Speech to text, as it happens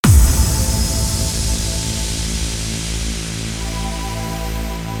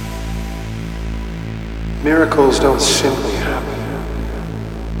Miracles don't simply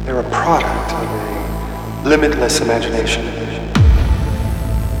happen. They're a product of a limitless imagination.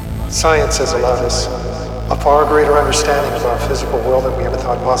 Science has allowed us a far greater understanding of our physical world than we ever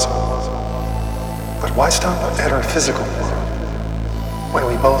thought possible. But why stop at our physical world when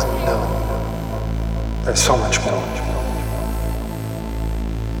we both know there's so much more?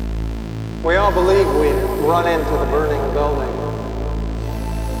 We all believe we run into the burning building,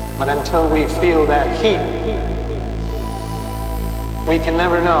 but until we feel that heat, we can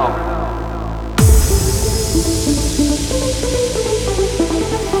never know.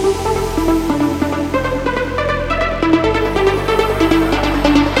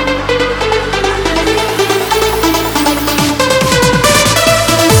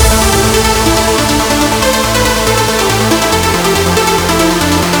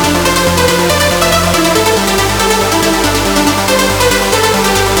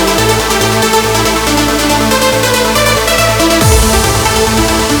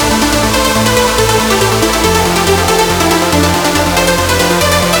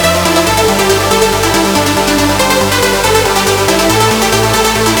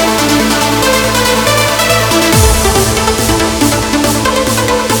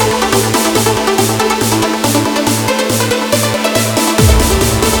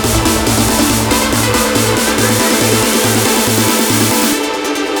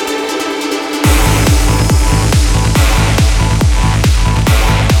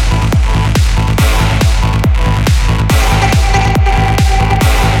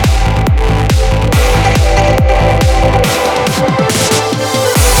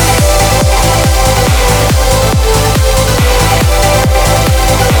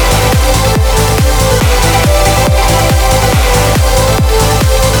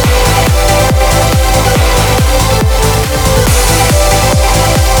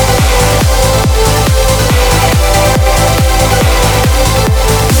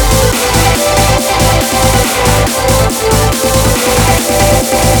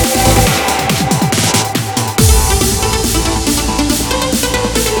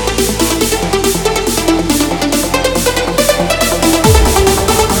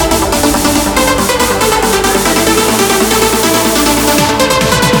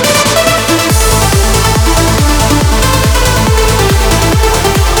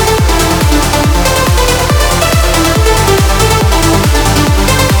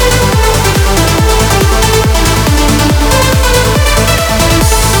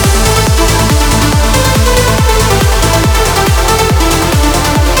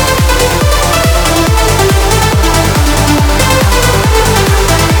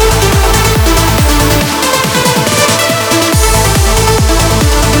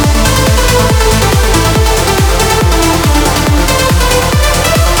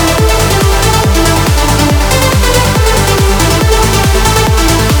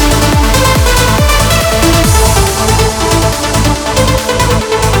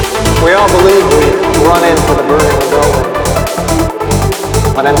 We all believe we run into the burning building,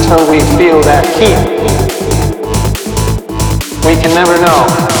 but until we feel that heat, we can never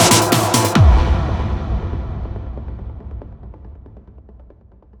know.